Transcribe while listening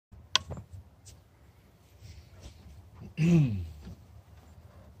Hey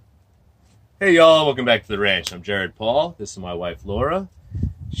y'all, welcome back to the ranch. I'm Jared Paul. This is my wife Laura.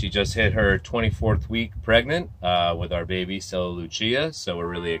 She just hit her 24th week pregnant with our baby Stella Lucia, so we're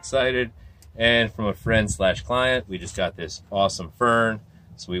really excited. And from a friend / client, we just got this awesome fern,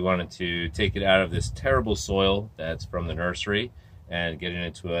 so we wanted to take it out of this terrible soil that's from the nursery and get it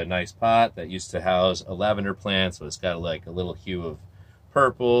into a nice pot that used to house a lavender plant, so it's got like a little hue of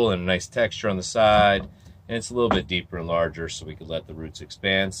purple and a nice texture on the side. And it's a little bit deeper and larger, so we could let the roots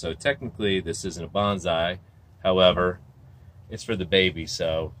expand. So technically this isn't a bonsai, however it's for the baby,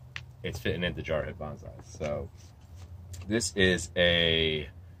 so it's fitting into jarhead bonsai. So this is a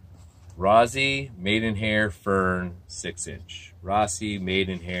Rossi maidenhair fern 6-inch. Rossi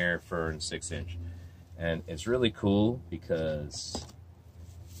maidenhair fern 6-inch. And it's really cool because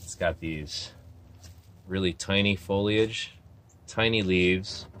it's got these really tiny foliage, tiny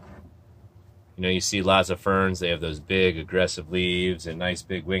leaves. You know, you see lots of ferns, they have those big aggressive leaves and nice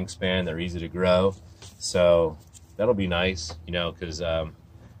big wingspan. They're easy to grow. So that'll be nice, you know, because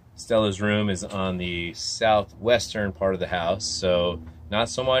Stella's room is on the southwestern part of the house. So not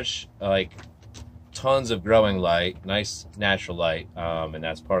so much like tons of growing light, nice natural light. And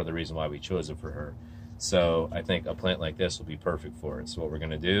that's part of the reason why we chose it for her. So I think a plant like this will be perfect for it. So what we're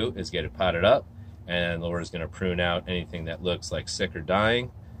going to do is get it potted up, and Laura's going to prune out anything that looks like sick or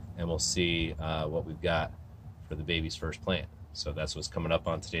dying. And we'll see what we've got for the baby's first plant. So that's what's coming up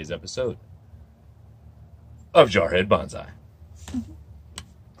on today's episode of Jarhead Bonsai.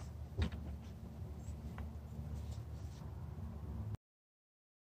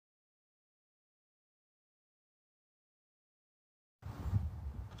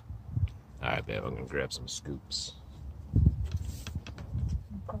 All right, babe, I'm gonna grab some scoops.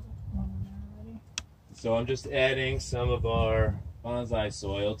 So I'm just adding some of our bonsai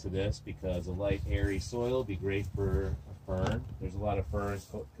soil to this because a light, airy soil would be great for a fern. There's a lot of ferns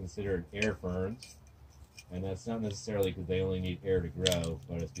considered air ferns, and that's not necessarily because they only need air to grow,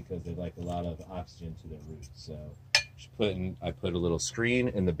 but it's because they like a lot of oxygen to their roots. So I put a little screen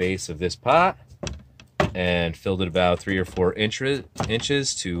in the base of this pot and filled it about 3 or 4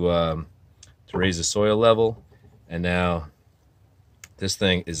 inches to raise the soil level. And now this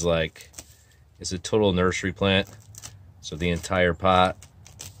thing is like, it's a total nursery plant. So the entire pot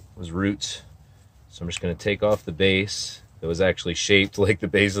was roots. So I'm just going to take off the base that was actually shaped like the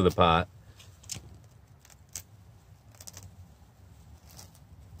base of the pot.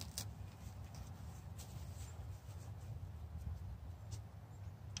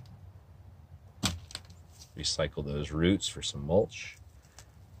 Recycle those roots for some mulch.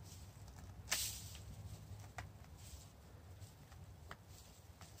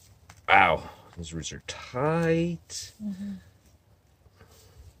 Wow, those roots are tight.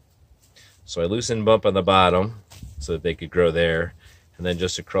 So I loosened them up on the bottom so that they could grow there. And then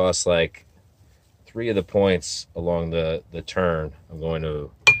just across like 3 of the points along the turn, I'm going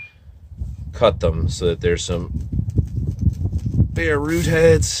to cut them so that there's some bare root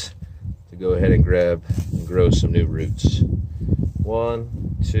heads to go ahead and grab and grow some new roots.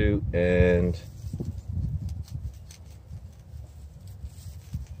 1, 2, and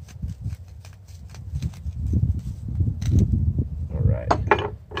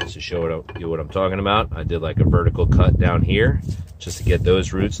to show you what I'm talking about, I did like a vertical cut down here just to get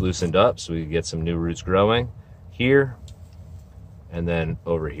those roots loosened up so we could get some new roots growing here and then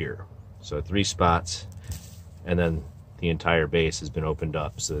over here. So 3 spots, and then the entire base has been opened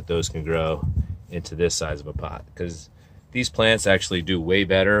up so that those can grow into this size of a pot, because these plants actually do way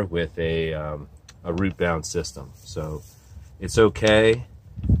better with a root bound system. So it's okay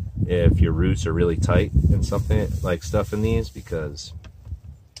if your roots are really tight and something like stuff in these, because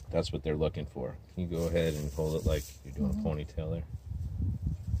that's what they're looking for. Can you go ahead and hold it like you're doing a ponytail there?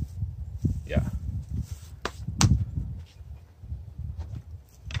 Yeah.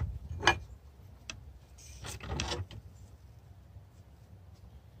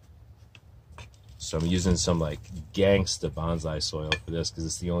 So I'm using some like gangsta bonsai soil for this because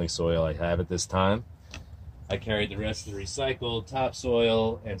it's the only soil I have at this time. I carried the rest of the recycled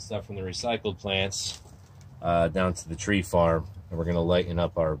topsoil and stuff from the recycled plants down to the tree farm. And we're going to lighten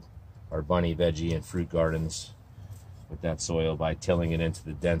up our bunny, veggie, and fruit gardens with that soil by tilling it into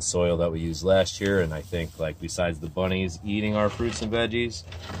the dense soil that we used last year. And I think, like, besides the bunnies eating our fruits and veggies,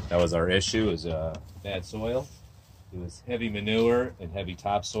 that was our issue, is bad soil. It was heavy manure and heavy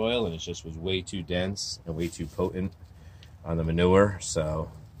topsoil, and it just was way too dense and way too potent on the manure.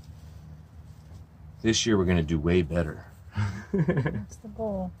 So this year we're going to do way better. That's the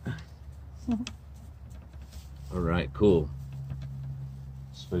goal. All right, cool.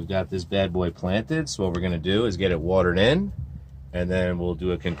 So we've got this bad boy planted. So what we're going to do is get it watered in, and then we'll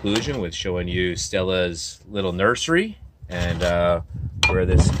do a conclusion with showing you Stella's little nursery and where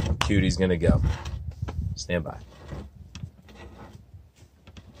this cutie's going to go. Stand by.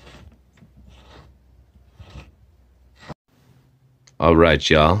 All right,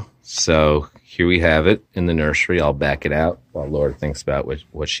 y'all. So here we have it in the nursery. I'll back it out while Laura thinks about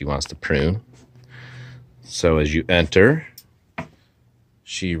what she wants to prune. So as you enter,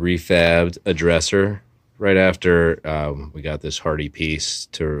 she refabbed a dresser right after we got this hardy piece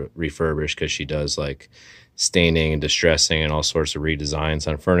to refurbish, because she does like staining and distressing and all sorts of redesigns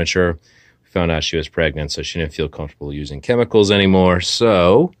on furniture. We found out she was pregnant, so she didn't feel comfortable using chemicals anymore.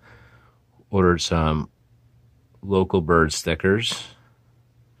 So ordered some local bird stickers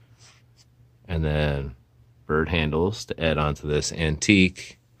and then bird handles to add onto this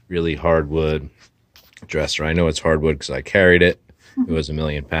antique, really hardwood dresser. I know it's hardwood because I carried it. It was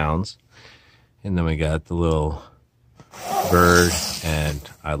 1,000,000 pounds. And then we got the little bird, and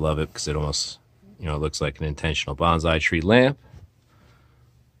I love it because it almost, it looks like an intentional bonsai tree lamp.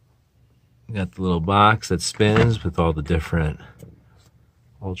 We got the little box that spins with all the different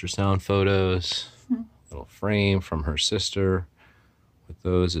ultrasound photos. Little frame from her sister with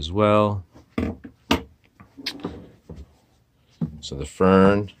those as well. So the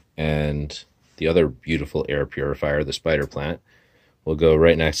fern and the other beautiful air purifier, the spider plant, will go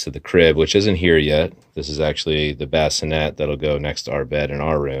right next to the crib, which isn't here yet. This is actually the bassinet that'll go next to our bed in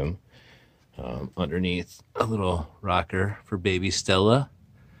our room. Underneath a little rocker for baby Stella.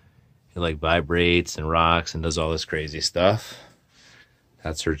 It like vibrates and rocks and does all this crazy stuff.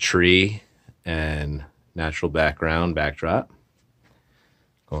 That's her tree and natural backdrop.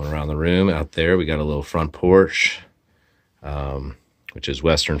 Going around the room out there, we got a little front porch, which is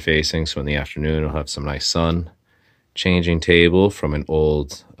western facing, so in the afternoon we'll have some nice sun. Changing table from an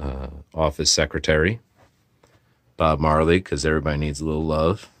old office secretary, Bob Marley, because everybody needs a little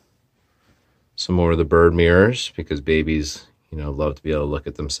love. Some more of the bird mirrors, because babies, love to be able to look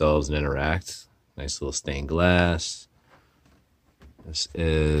at themselves and interact. Nice little stained glass. This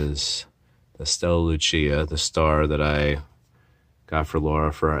is the Stella Lucia, the star that I got for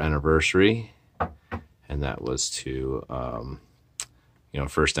Laura for our anniversary. And that was to,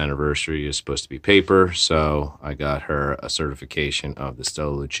 first anniversary is supposed to be paper. So I got her a certification of the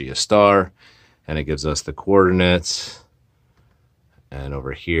Stella Lucia star, and it gives us the coordinates. And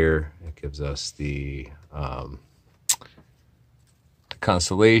over here, it gives us the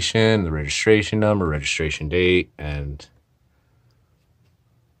constellation, the registration number, registration date, and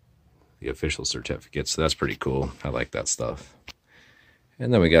the official certificate. So that's pretty cool. I like that stuff.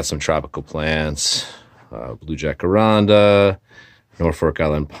 And then we got some tropical plants, blue jacaranda, Norfolk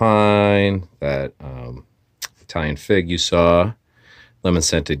Island pine, that Italian fig you saw, lemon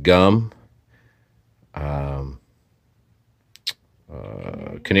scented gum,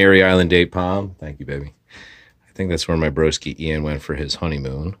 Canary Island date palm. Thank you, baby. I think that's where my broski Ian went for his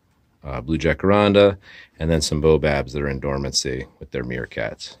honeymoon. Blue jacaranda, and then some baobabs that are in dormancy with their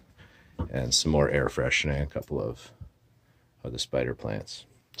meerkats. And some more air freshening, a couple of the spider plants.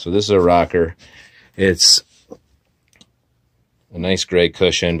 So this is a rocker. It's a nice gray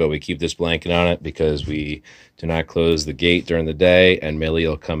cushion, but we keep this blanket on it because we do not close the gate during the day, and Millie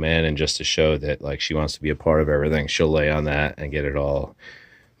will come in, and just to show that like she wants to be a part of everything, she'll lay on that and get it all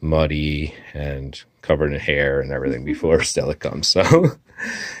muddy and covered in hair and everything before Stella comes. So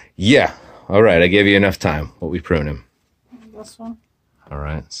yeah, all right, I gave you enough time. What we pruning? This one. All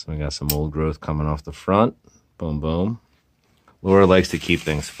right, so we got some old growth coming off the front. Boom, boom. Laura likes to keep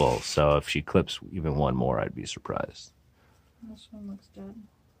things full, so if she clips even one more, I'd be surprised. This one looks dead.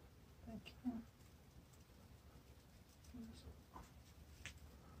 Thank you.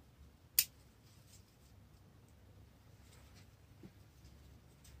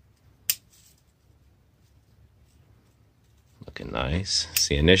 Looking nice.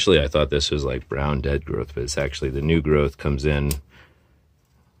 See, initially I thought this was like brown dead growth, but it's actually the new growth comes in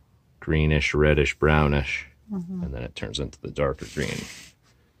greenish, reddish, brownish, and then it turns into the darker green.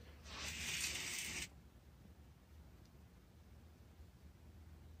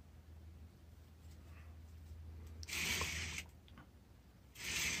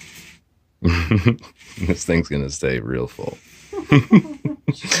 This thing's gonna stay real full.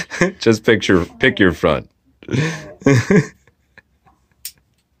 Just pick your front. Can't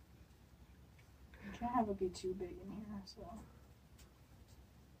have it be too big in here, so.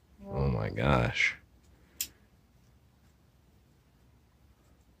 Oh my gosh.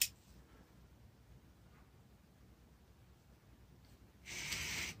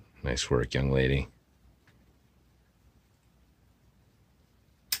 Nice work, young lady.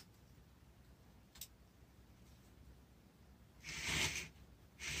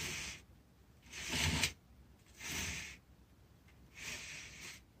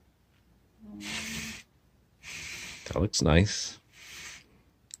 That looks nice.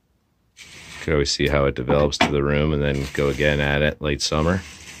 You could always see how it develops to the room and then go again at it late summer.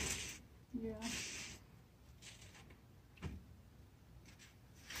 Yeah.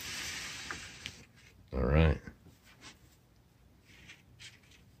 All right.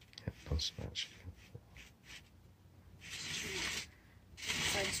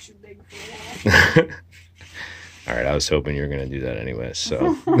 It's too big for that. All right, I was hoping you were going to do that anyway,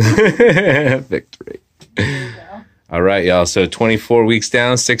 so. Victory. There you go. All right, y'all. So 24 weeks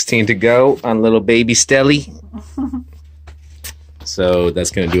down, 16 to go on little baby Stelly. So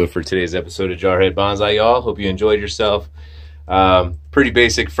that's going to do it for today's episode of Jarhead Bonsai, y'all. Hope you enjoyed yourself. Pretty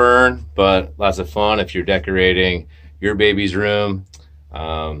basic fern, but lots of fun if you're decorating your baby's room,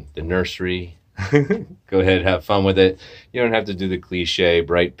 the nursery. Go ahead, have fun with it. You don't have to do the cliche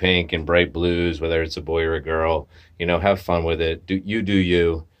bright pink and bright blues, whether it's a boy or a girl. You know, have fun with it. Do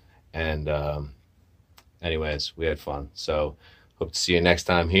you. And anyways, we had fun. So hope to see you next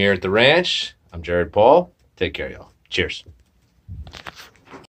time here at the ranch. I'm Jared Paul. Take care, y'all. Cheers.